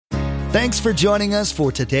Thanks for joining us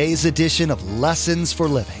for today's edition of Lessons for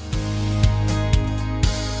Living.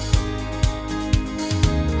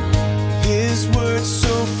 His word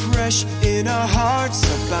so fresh in our hearts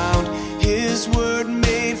abound. His word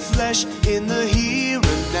made flesh in the here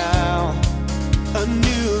and now. A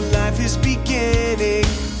new life is beginning.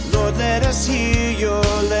 Lord, let us hear your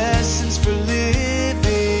lessons for living.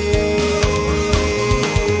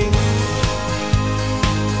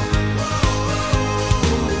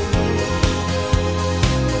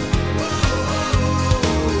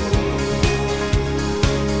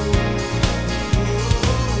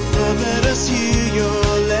 Lord, let us hear your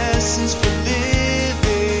lessons for living.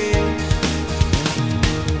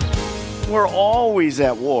 We're always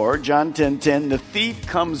at war. John 10:10, the thief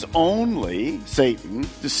comes only, Satan,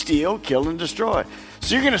 to steal, kill, and destroy.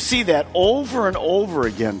 So you're going to see that over and over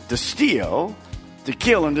again, to steal, to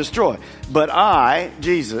kill, and destroy. But I,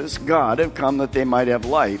 Jesus, God, have come that they might have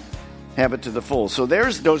life, have it to the full. So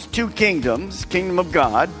there's those two kingdoms, kingdom of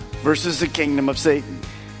God versus the kingdom of Satan.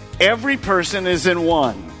 Every person is in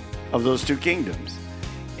one of those two kingdoms.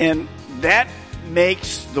 And that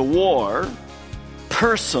makes the war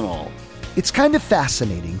personal. It's kind of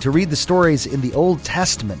fascinating to read the stories in the Old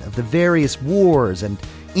Testament of the various wars and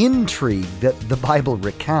intrigue that the Bible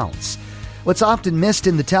recounts. What's often missed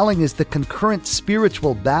in the telling is the concurrent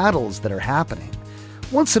spiritual battles that are happening.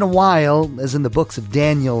 Once in a while, as in the books of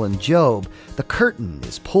Daniel and Job, the curtain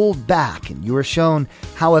is pulled back and you are shown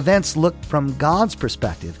how events look from God's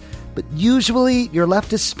perspective, but usually you're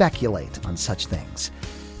left to speculate on such things.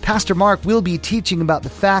 Pastor Mark will be teaching about the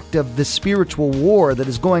fact of the spiritual war that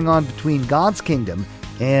is going on between God's kingdom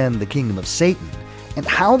and the kingdom of Satan, and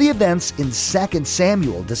how the events in 2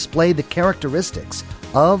 Samuel display the characteristics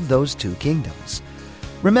of those two kingdoms.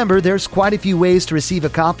 Remember, there's quite a few ways to receive a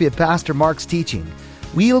copy of Pastor Mark's teaching.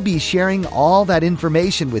 We'll be sharing all that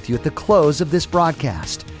information with you at the close of this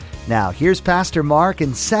broadcast. Now, here's Pastor Mark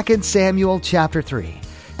in 2 Samuel chapter 3,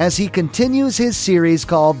 as he continues his series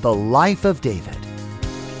called The Life of David.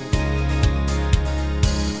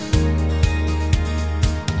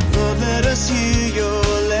 Let us hear your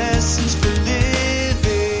lessons for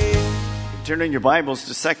living. Turn in your Bibles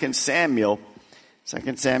to 2 Samuel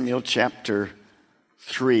chapter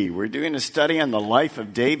 3. We're doing a study on the life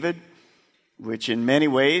of David, which in many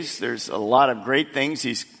ways, there's a lot of great things.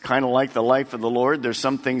 He's kind of like the life of the Lord. There's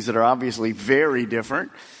some things that are obviously very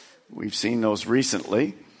different. We've seen those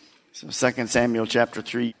recently. So 2 Samuel chapter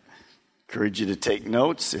 3, encourage you to take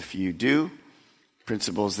notes. If you do,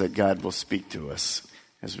 principles that God will speak to us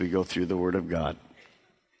as we go through the Word of God.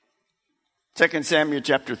 2 Samuel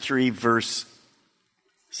chapter 3, verse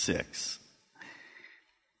 6.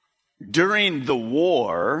 During the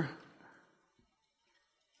war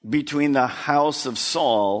between the house of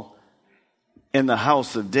Saul and the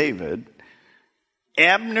house of David,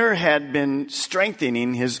 Abner had been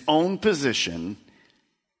strengthening his own position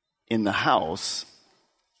in the house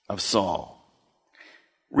of Saul.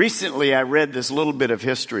 Recently, I read this little bit of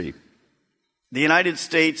history. The United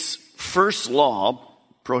States' first law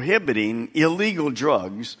prohibiting illegal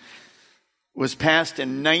drugs was passed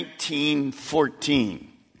in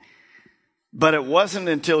 1914. But it wasn't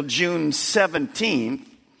until June 17th,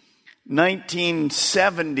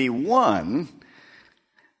 1971,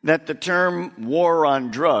 that the term war on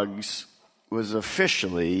drugs was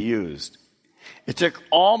officially used. It took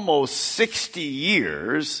almost 60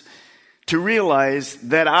 years to realize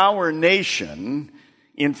that our nation,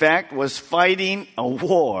 in fact, was fighting a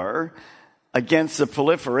war against the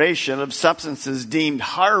proliferation of substances deemed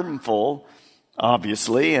harmful,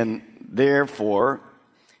 obviously, and therefore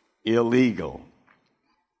illegal.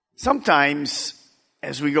 Sometimes,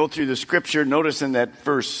 as we go through the scripture, notice in that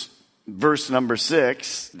verse number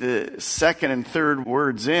 6, the second and third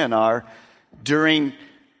words in are during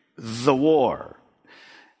the war.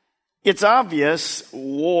 It's obvious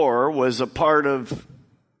war was a part of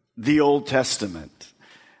the Old Testament.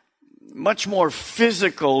 Much more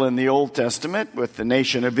physical in the Old Testament with the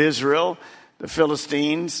nation of Israel, the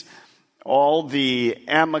Philistines, all the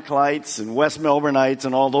Amalekites and West Melbourneites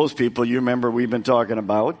and all those people you remember we've been talking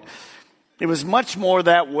about. It was much more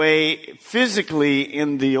that way physically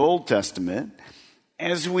in the Old Testament.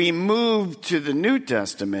 As we move to the New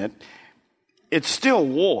Testament, it's still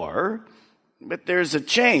war, but there's a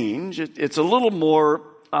change. It's a little more,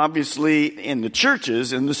 obviously, in the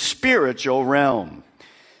churches, in the spiritual realm.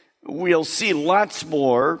 We'll see lots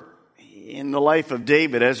more in the life of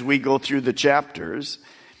David as we go through the chapters.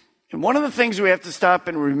 And one of the things we have to stop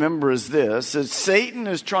and remember is this, that Satan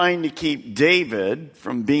is trying to keep David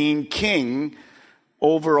from being king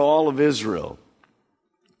over all of Israel.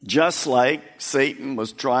 Just like Satan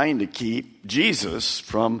was trying to keep Jesus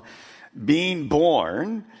from being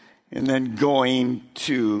born and then going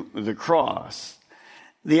to the cross.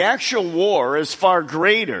 The actual war is far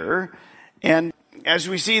greater, and as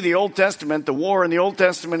we see the Old Testament, the war in the Old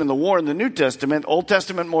Testament and the war in the New Testament, Old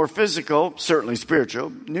Testament more physical, certainly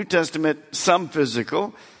spiritual. New Testament, some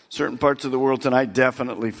physical. Certain parts of the world tonight,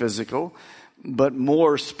 definitely physical, but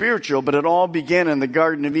more spiritual. But it all began in the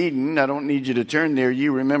Garden of Eden. I don't need you to turn there.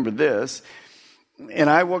 You remember this. And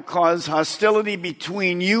I will cause hostility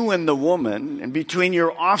between you and the woman, and between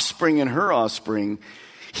your offspring and her offspring.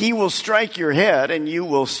 He will strike your head, and you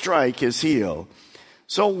will strike his heel.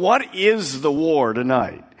 So what is the war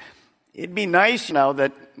tonight? It'd be nice now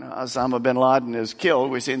that Osama bin Laden is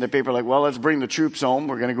killed. We see in the paper like, well, let's bring the troops home.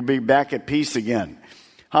 We're going to be back at peace again.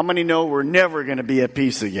 How many know we're never going to be at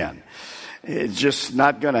peace again? It's just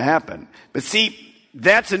not going to happen. But see,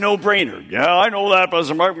 that's a no-brainer. Yeah, I know that,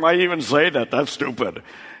 Pastor Mark might even say that. That's stupid.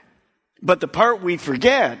 But the part we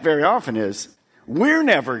forget very often is we're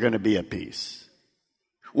never going to be at peace.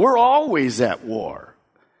 We're always at war.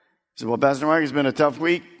 So, well, Pastor Mark, it's been a tough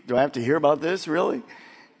week. Do I have to hear about this, really?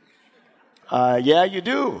 Yeah, you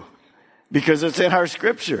do. Because it's in our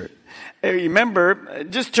scripture. Hey, remember,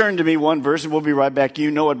 just turn to me one verse and we'll be right back.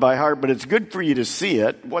 You know it by heart, but it's good for you to see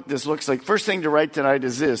it, what this looks like. First thing to write tonight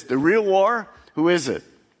is this. The real war, who is it?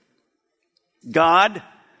 God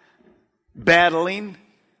battling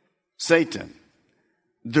Satan.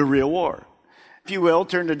 The real war. If you will,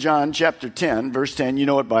 turn to John chapter 10, verse 10. You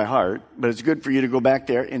know it by heart, but it's good for you to go back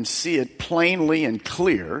there and see it plainly and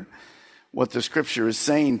clear what the scripture is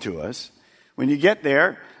saying to us. When you get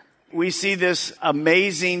there, we see this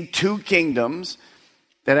amazing two kingdoms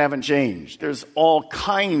that haven't changed. There's all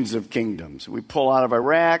kinds of kingdoms. We pull out of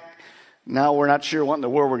Iraq. Now we're not sure what in the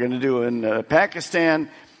world we're going to do in Pakistan.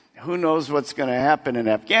 Who knows what's going to happen in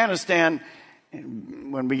Afghanistan?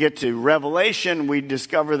 When we get to Revelation, we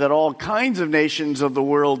discover that all kinds of nations of the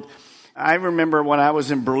world. I remember when I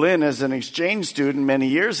was in Berlin as an exchange student many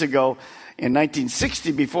years ago, in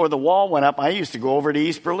 1960, before the wall went up, I used to go over to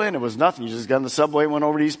East Berlin. It was nothing. You just got on the subway and went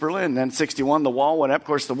over to East Berlin. Then 61, the wall went up. Of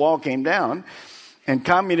course, the wall came down, and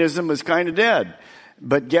communism was kind of dead.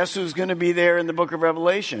 But guess who's going to be there in the book of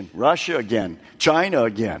Revelation? Russia again. China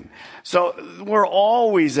again. So we're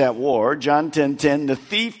always at war. John 10:10, the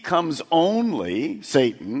thief comes only,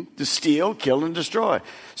 Satan, to steal, kill, and destroy.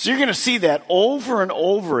 So you're going to see that over and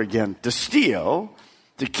over again, to steal,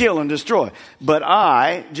 to kill, and destroy. But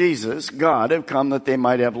I, Jesus, God, have come that they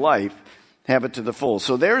might have life, have it to the full.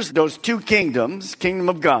 So there's those two kingdoms, kingdom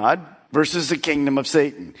of God versus the kingdom of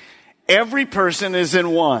Satan. Every person is in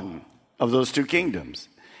one of those two kingdoms.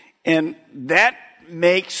 And that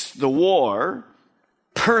makes the war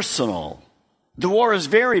personal. The war is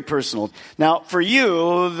very personal. Now, for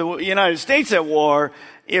you, the United States at war,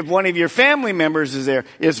 if one of your family members is there,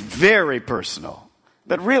 it's very personal.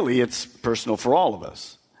 But really, it's personal for all of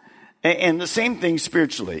us. And the same thing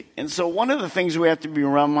spiritually. And so one of the things we have to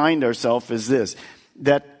remind ourselves is this,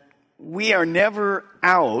 that we are never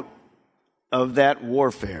out of that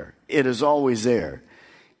warfare. It is always there.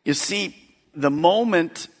 You see, the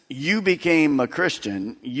moment you became a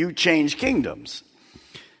Christian, you changed kingdoms.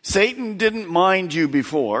 Satan didn't mind you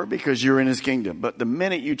before because you're in his kingdom. But the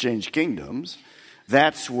minute you change kingdoms,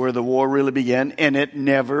 that's where the war really began, and it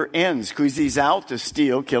never ends because he's out to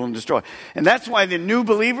steal, kill, and destroy. And that's why the new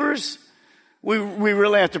believers, we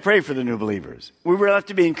really have to pray for the new believers. We really have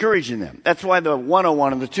to be encouraging them. That's why the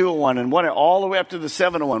 101 and the 201 and all the way up to the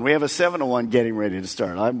 701. We have a 701 getting ready to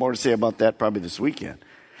start. I have more to say about that probably this weekend.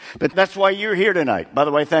 But that's why you're here tonight. By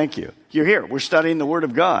the way, thank you. You're here. We're studying the Word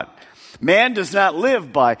of God. Man does not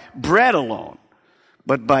live by bread alone,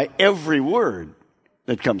 but by every word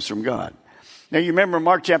that comes from God. Now, you remember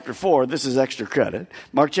Mark chapter 4. This is extra credit.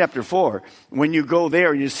 Mark chapter 4, when you go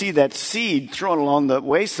there, you see that seed thrown along the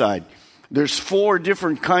wayside. There's 4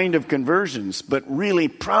 different kind of conversions, but really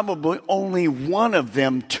probably only one of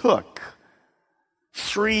them took.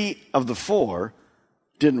 3 of the 4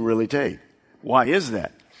 didn't really take. Why is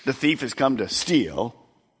that? The thief has come to steal,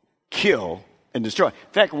 kill, and destroy. In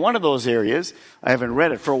fact, one of those areas, I haven't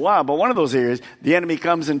read it for a while, but one of those areas, the enemy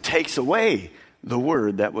comes and takes away the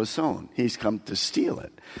word that was sown. He's come to steal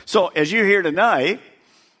it. So as you're here tonight,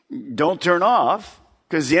 don't turn off,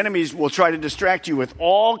 because the enemies will try to distract you with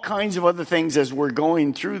all kinds of other things as we're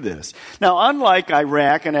going through this. Now, unlike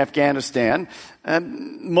Iraq and Afghanistan,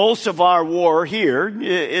 most of our war here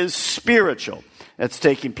is spiritual that's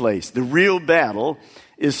taking place. The real battle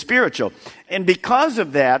is spiritual. And because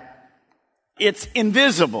of that, it's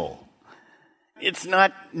invisible. It's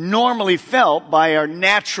not normally felt by our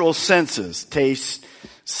natural senses, taste,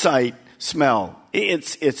 sight, smell.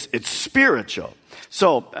 It's spiritual.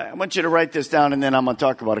 So I want you to write this down, and then I'm going to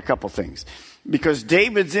talk about a couple things. Because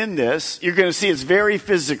David's in this, you're going to see it's very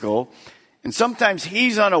physical, and sometimes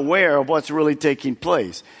he's unaware of what's really taking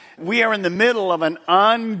place. We are in the middle of an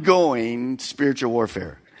ongoing spiritual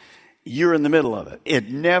warfare. You're in the middle of it. It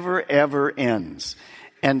never, ever ends.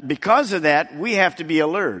 And because of that, we have to be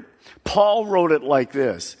alert. Paul wrote it like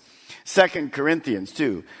this, 2 Corinthians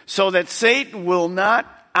 2, so that Satan will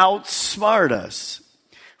not outsmart us,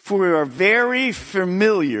 for we are very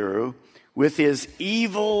familiar with his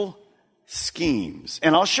evil schemes.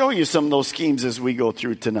 And I'll show you some of those schemes as we go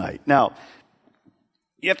through tonight. Now,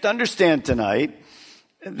 you have to understand tonight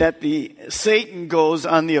that Satan goes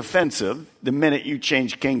on the offensive the minute you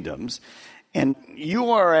change kingdoms, and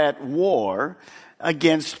you are at war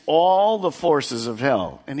against all the forces of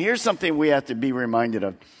hell. And here's something we have to be reminded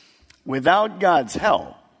of. Without God's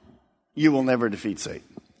help, you will never defeat Satan.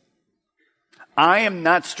 I am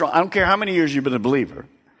not strong. I don't care how many years you've been a believer.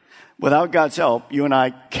 Without God's help, you and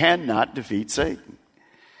I cannot defeat Satan.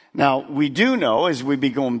 Now, we do know, as we be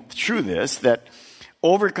going through this, that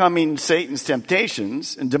overcoming Satan's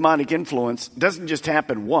temptations and demonic influence doesn't just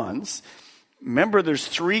happen once. Remember, there's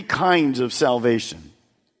 3 kinds of salvation.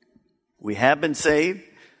 We have been saved.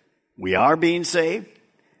 We are being saved.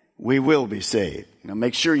 We will be saved. Now,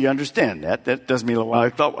 make sure you understand that. That doesn't mean, well, I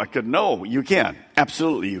thought I could know. You can.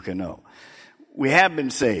 Absolutely, you can know. We have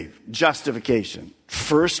been saved. Justification.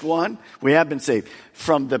 First one, we have been saved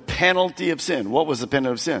from the penalty of sin. What was the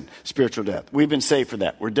penalty of sin? Spiritual death. We've been saved for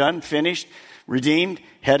that. We're done, finished, redeemed,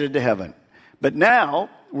 headed to heaven. But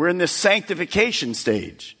now, we're in this sanctification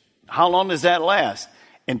stage. How long does that last?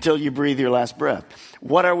 Until you breathe your last breath.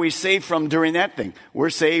 What are we saved from during that thing?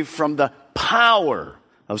 We're saved from the power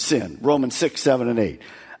of sin. Romans 6, 7, and 8.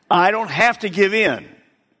 I don't have to give in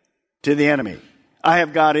to the enemy. I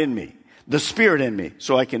have God in me, the Spirit in me,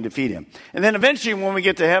 so I can defeat him. And then eventually when we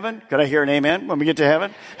get to heaven, could I hear an amen? When we get to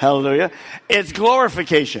heaven, hallelujah, it's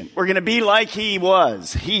glorification. We're going to be like he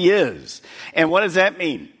was. He is. And what does that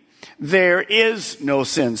mean? There is no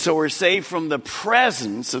sin. So we're saved from the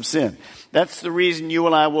presence of sin. That's the reason you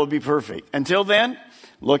and I will be perfect. Until then,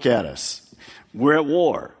 look at us. We're at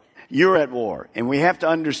war. You're at war. And we have to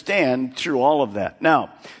understand through all of that.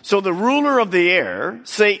 Now, so the ruler of the air,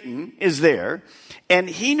 Satan, is there, and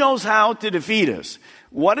he knows how to defeat us.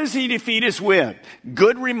 What does he defeat us with?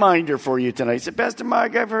 Good reminder for you tonight. You said, Pastor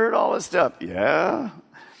Mike, I've heard all this stuff. Yeah.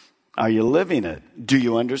 Are you living it? Do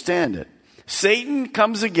you understand it? Satan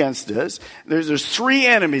comes against us. There's 3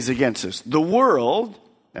 enemies against us. The world,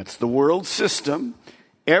 that's the world system.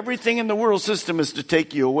 Everything in the world system is to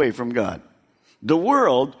take you away from God. The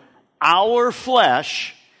world, our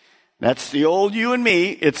flesh, that's the old you and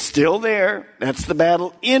me. It's still there. That's the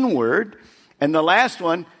battle inward. And the last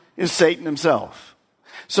one is Satan himself.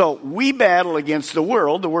 So we battle against the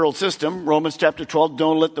world system. Romans chapter 12,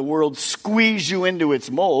 don't let the world squeeze you into its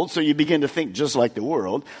mold so you begin to think just like the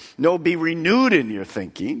world. No, be renewed in your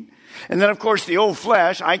thinking. And then, of course, the old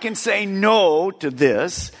flesh, I can say no to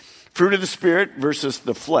this. Fruit of the Spirit versus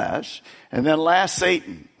the flesh. And then last,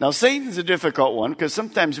 Satan. Now, Satan's a difficult one because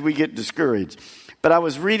sometimes we get discouraged. But I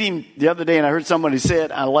was reading the other day and I heard somebody say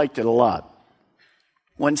it. I liked it a lot.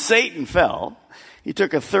 When Satan fell, he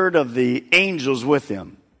took 1/3 of the angels with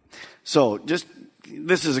him. So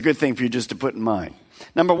this is a good thing for you just to put in mind.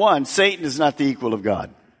 Number 1, Satan is not the equal of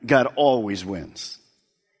God. God always wins.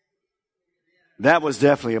 That was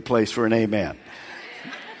definitely a place for an amen.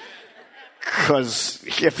 Because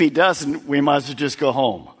if he doesn't, we might as well just go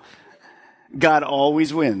home. God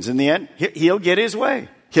always wins. In the end, he'll get his way.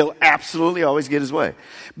 He'll absolutely always get his way.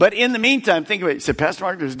 But in the meantime, think of it. You said, Pastor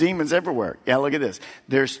Mark, there's demons everywhere. Yeah, look at this.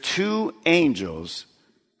 There's 2 angels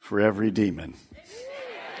for every demon.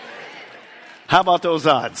 How about those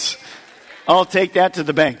odds? I'll take that to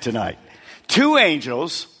the bank tonight. 2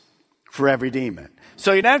 angels for every demon.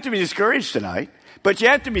 So you don't have to be discouraged tonight, but you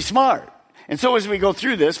have to be smart. And so as we go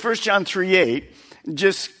through this, 1 John 3:8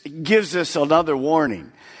 just gives us another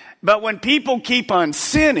warning. But when people keep on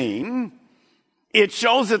sinning, it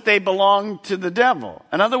shows that they belong to the devil.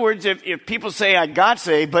 In other words, if people say, I got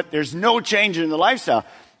saved, but there's no change in the lifestyle,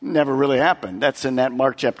 never really happened. That's in that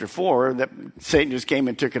Mark chapter 4, that Satan just came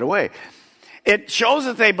and took it away. It shows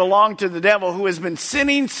that they belong to the devil who has been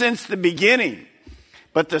sinning since the beginning.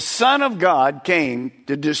 But the Son of God came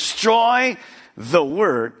to destroy the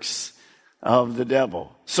works of the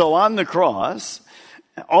devil. So on the cross,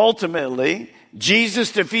 ultimately,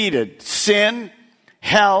 Jesus defeated sin,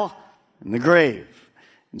 hell, and the grave.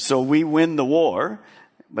 And so we win the war.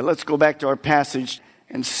 But let's go back to our passage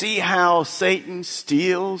and see how Satan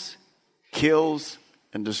steals, kills,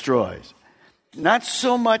 and destroys. Not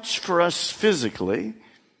so much for us physically,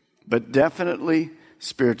 but definitely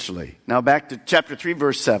spiritually. Now back to chapter 3,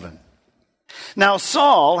 verse 7. Now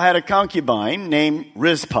Saul had a concubine named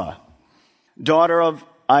Rizpah, daughter of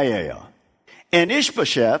Aiah. And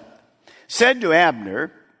Ishbosheth said to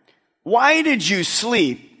Abner, "Why did you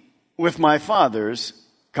sleep with my father's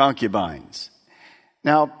concubines?"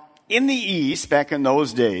 Now, in the East, back in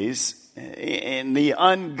those days, in the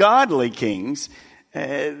ungodly kings,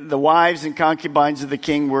 the wives and concubines of the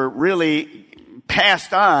king were really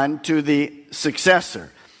passed on to the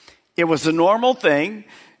successor. It was a normal thing,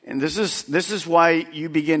 and this is why you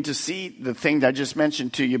begin to see the thing that I just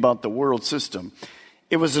mentioned to you about the world system.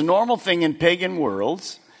 It was a normal thing in pagan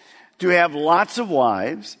worlds to have lots of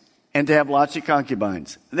wives and to have lots of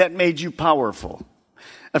concubines. That made you powerful.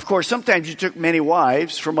 Of course, sometimes you took many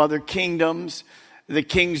wives from other kingdoms, the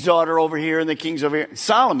king's daughter over here and the king's over here.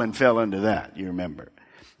 Solomon fell into that, you remember.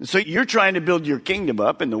 And so you're trying to build your kingdom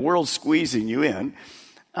up and the world's squeezing you in.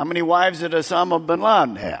 How many wives did Osama bin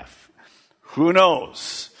Laden have? Who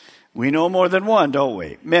knows? We know more than one, don't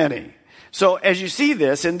we? Many. So as you see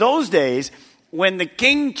this, in those days, when the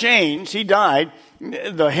king changed, he died,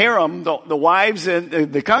 the harem, the wives and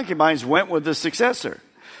the concubines went with the successor.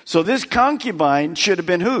 So this concubine should have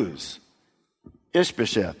been whose?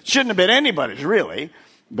 Ishbosheth. Shouldn't have been anybody's, really,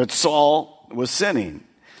 but Saul was sinning.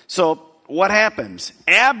 So what happens?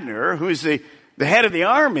 Abner, who's the head of the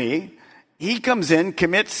army, he comes in,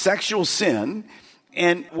 commits sexual sin,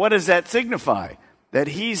 and what does that signify? That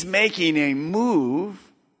he's making a move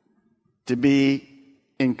to be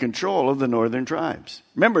in control of the northern tribes.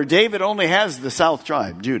 Remember, David only has the south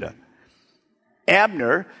tribe, Judah.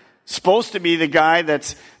 Abner, supposed to be the guy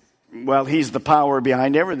that's, well, he's the power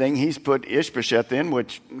behind everything. He's put Ishbosheth in,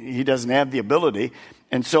 which he doesn't have the ability.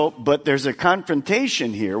 And so, but there's a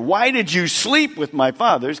confrontation here. Why did you sleep with my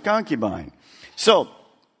father's concubine? So,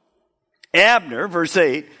 Abner, verse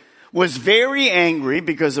 8, was very angry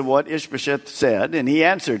because of what Ishbosheth said. And he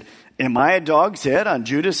answered, "Am I a dog's head on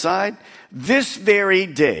Judah's side? This very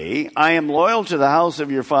day I am loyal to the house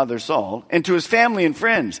of your father Saul and to his family and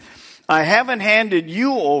friends. I haven't handed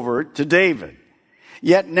you over to David.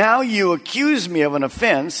 Yet now you accuse me of an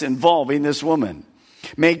offense involving this woman.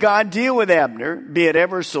 May God deal with Abner, be it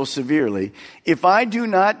ever so severely, if I do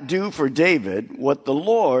not do for David what the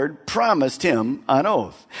Lord promised him on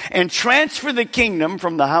oath, and transfer the kingdom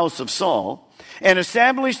from the house of Saul, and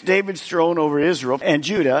establish David's throne over Israel and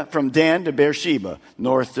Judah from Dan to Beersheba,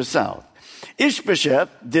 north to south." Ishbosheth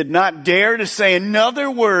did not dare to say another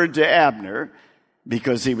word to Abner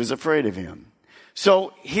because he was afraid of him.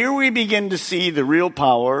 So here we begin to see the real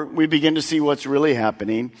power. We begin to see what's really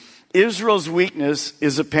happening. Israel's weakness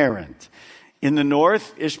is apparent. In the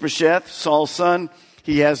north, Ishbosheth, Saul's son,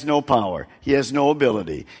 he has no power. He has no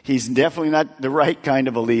ability. He's definitely not the right kind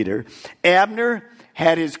of a leader. Abner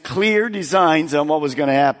had his clear designs on what was going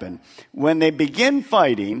to happen. When they begin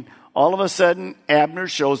fighting, all of a sudden, Abner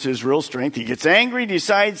shows his real strength. He gets angry,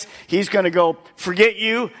 decides he's going to go, "Forget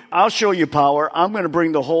you, I'll show you power. I'm going to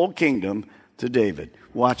bring the whole kingdom to David.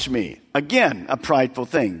 Watch me." Again, a prideful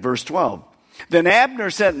thing. Verse 12. Then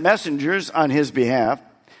Abner sent messengers on his behalf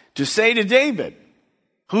to say to David,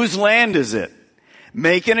 "Whose land is it?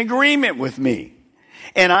 Make an agreement with me,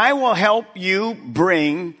 and I will help you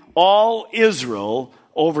bring all Israel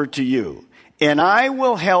over to you." And I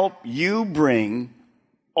will help you bring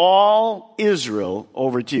all Israel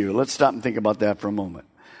over to you. Let's stop and think about that for a moment.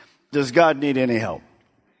 Does God need any help?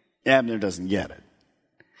 Abner doesn't get it.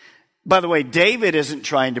 By the way, David isn't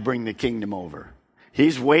trying to bring the kingdom over.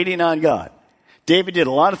 He's waiting on God. David did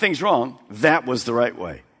a lot of things wrong. That was the right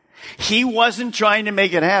way. He wasn't trying to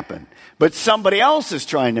make it happen, but somebody else is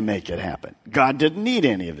trying to make it happen. God didn't need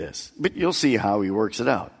any of this, but you'll see how he works it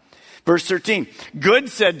out. Verse 13, "Good,"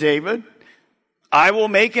 said David, "I will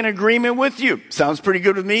make an agreement with you." Sounds pretty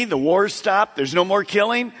good with me. The war's stopped. There's no more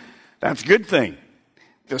killing. That's a good thing.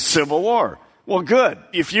 The civil war. Well, good.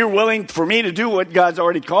 If you're willing for me to do what God's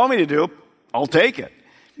already called me to do, I'll take it.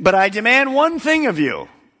 But I demand one thing of you.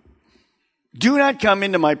 Do not come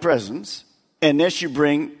into my presence unless you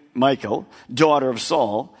bring Michal, daughter of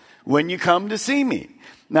Saul, when you come to see me.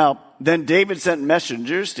 Now, then David sent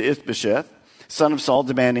messengers to Ishbosheth, son of Saul,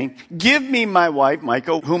 demanding, "Give me my wife,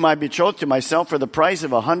 Michal, whom I betrothed to myself for the price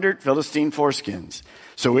of 100 Philistine foreskins."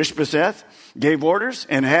 So Ishbosheth gave orders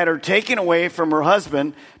and had her taken away from her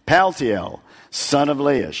husband, Paltiel, son of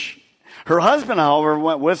Laish. Her husband, however,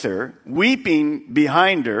 went with her, weeping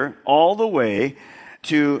behind her all the way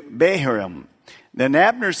to Bahurim. Then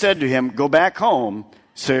Abner said to him, "Go back home."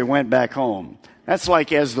 So he went back home. That's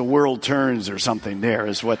like "as the world turns" or something there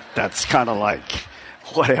is what that's kind of like.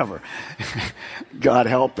 whatever. God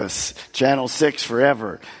help us. Channel 6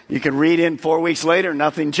 forever. You can read in 4 weeks later,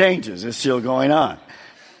 nothing changes. It's still going on.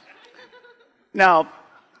 Now,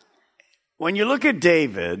 when you look at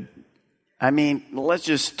David, let's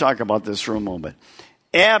just talk about this for a moment.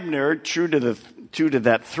 Abner, true to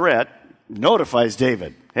that threat, notifies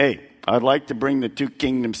David, hey, I'd like to bring the two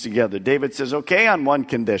kingdoms together. David says, okay, on one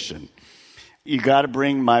condition. You got to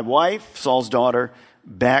bring my wife, Saul's daughter,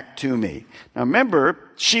 back to me. Now remember,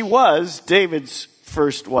 she was David's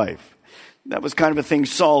first wife. That was kind of a thing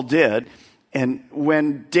Saul did. And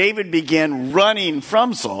when David began running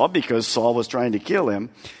from Saul, because Saul was trying to kill him,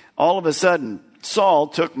 all of a sudden, Saul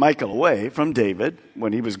took Michal away from David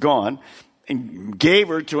when he was gone and gave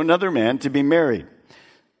her to another man to be married.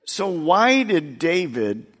 So why did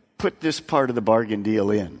David put this part of the bargain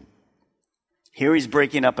deal in? Here he's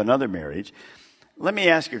breaking up another marriage. Let me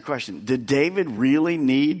ask you a question. Did David really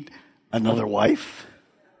need another wife?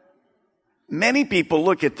 Many people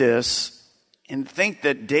look at this and think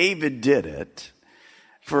that David did it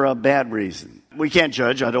for a bad reason. We can't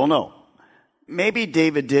judge, I don't know. Maybe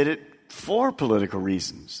David did it for political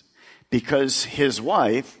reasons, because his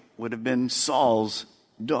wife would have been Saul's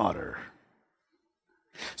daughter.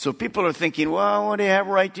 So people are thinking, well, what do you have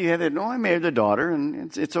right? Do you have that? No, I married the daughter,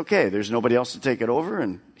 and it's okay. There's nobody else to take it over,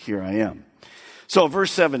 and here I am. So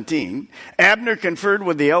verse 17, Abner conferred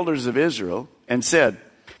with the elders of Israel and said,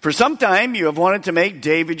 for some time you have wanted to make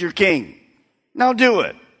David your king. Now do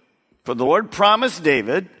it. For the Lord promised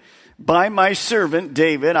David, by my servant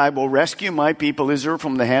David, I will rescue my people Israel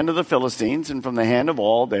from the hand of the Philistines and from the hand of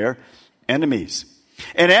all their enemies.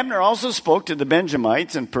 And Abner also spoke to the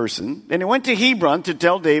Benjamites in person. And he went to Hebron to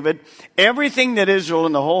tell David everything that Israel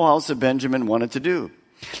and the whole house of Benjamin wanted to do.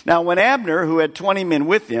 Now when Abner, who had 20 men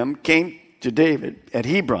with him, came to David at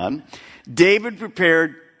Hebron, David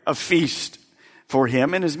prepared a feast for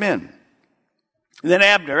him and his men. Then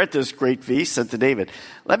Abner, at this great feast, said to David,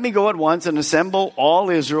 let me go at once and assemble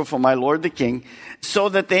all Israel for my lord the king, so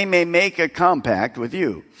that they may make a compact with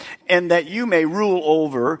you, and that you may rule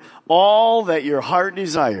over all that your heart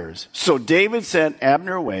desires. So David sent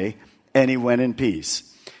Abner away, and he went in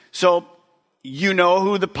peace. So you know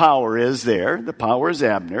who the power is there. The power is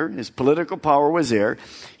Abner. His political power was there.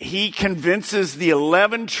 He convinces the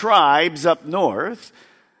 11 tribes up north.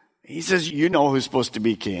 He says, you know who's supposed to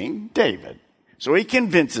be king? David. So he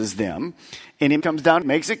convinces them, and he comes down,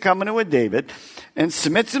 makes a covenant with David, and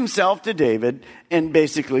submits himself to David, and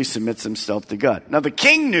basically submits himself to God. Now the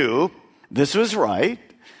king knew this was right.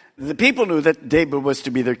 The people knew that David was to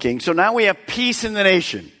be their king. So now we have peace in the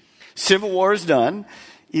nation. Civil war is done.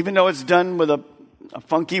 Even though it's done with a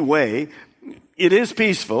funky way, it is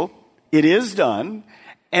peaceful. It is done.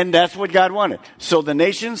 And that's what God wanted. So the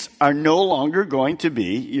nations are no longer going to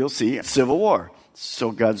be, you'll see, civil war.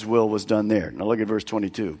 So God's will was done there. Now look at verse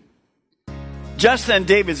 22. Just then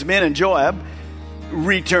David's men and Joab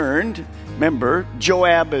returned. Remember,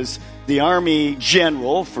 Joab is the army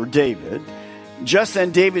general for David. Just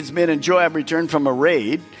then David's men and Joab returned from a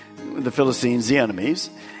raid, the Philistines, the enemies,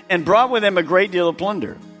 and brought with them a great deal of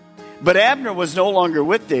plunder. But Abner was no longer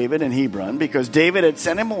with David in Hebron, because David had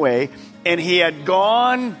sent him away, and he had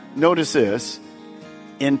gone, notice this,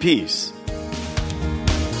 in peace.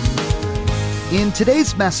 In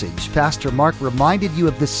today's message, Pastor Mark reminded you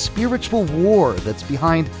of the spiritual war that's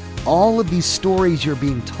behind all of these stories you're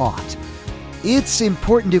being taught. It's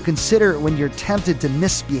important to consider when you're tempted to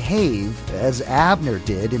misbehave, as Abner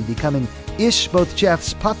did in becoming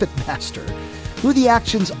Ishbosheth's puppet master, who the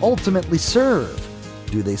actions ultimately serve.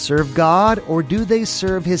 Do they serve God, or do they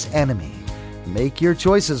serve his enemy? Make your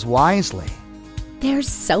choices wisely. There's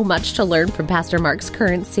so much to learn from Pastor Mark's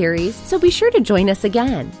current series, so be sure to join us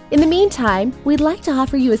again. In the meantime, we'd like to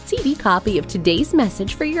offer you a CD copy of today's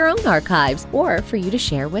message for your own archives, or for you to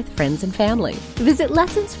share with friends and family. Visit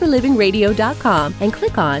lessonsforlivingradio.com and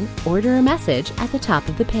click on Order a Message at the top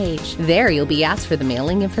of the page. There you'll be asked for the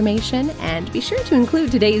mailing information, and be sure to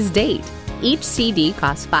include today's date. Each CD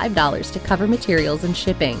costs $5 to cover materials and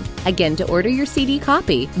shipping. Again, to order your CD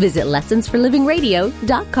copy, visit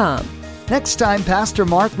lessonsforlivingradio.com. Next time, Pastor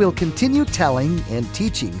Mark will continue telling and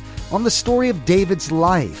teaching on the story of David's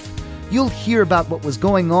life. You'll hear about what was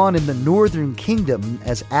going on in the northern kingdom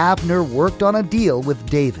as Abner worked on a deal with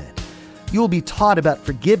David. You'll be taught about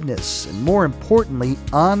forgiveness and, more importantly,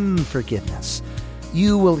 unforgiveness.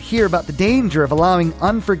 You will hear about the danger of allowing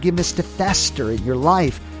unforgiveness to fester in your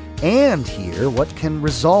life, and hear what can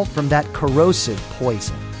result from that corrosive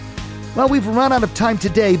poison. Well, we've run out of time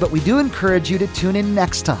today, but we do encourage you to tune in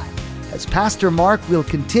next time, as Pastor Mark will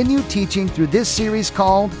continue teaching through this series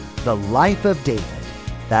called The Life of David.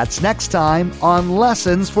 That's next time on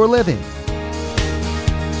Lessons for Living.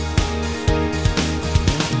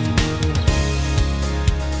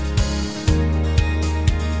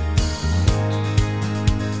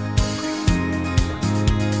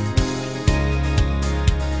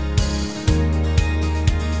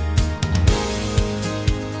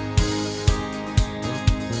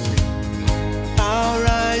 Our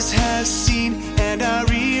eyes have seen and our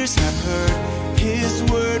ears have heard His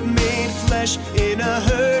word made flesh in a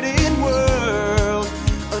hurting world.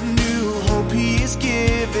 A new hope He is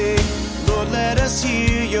giving.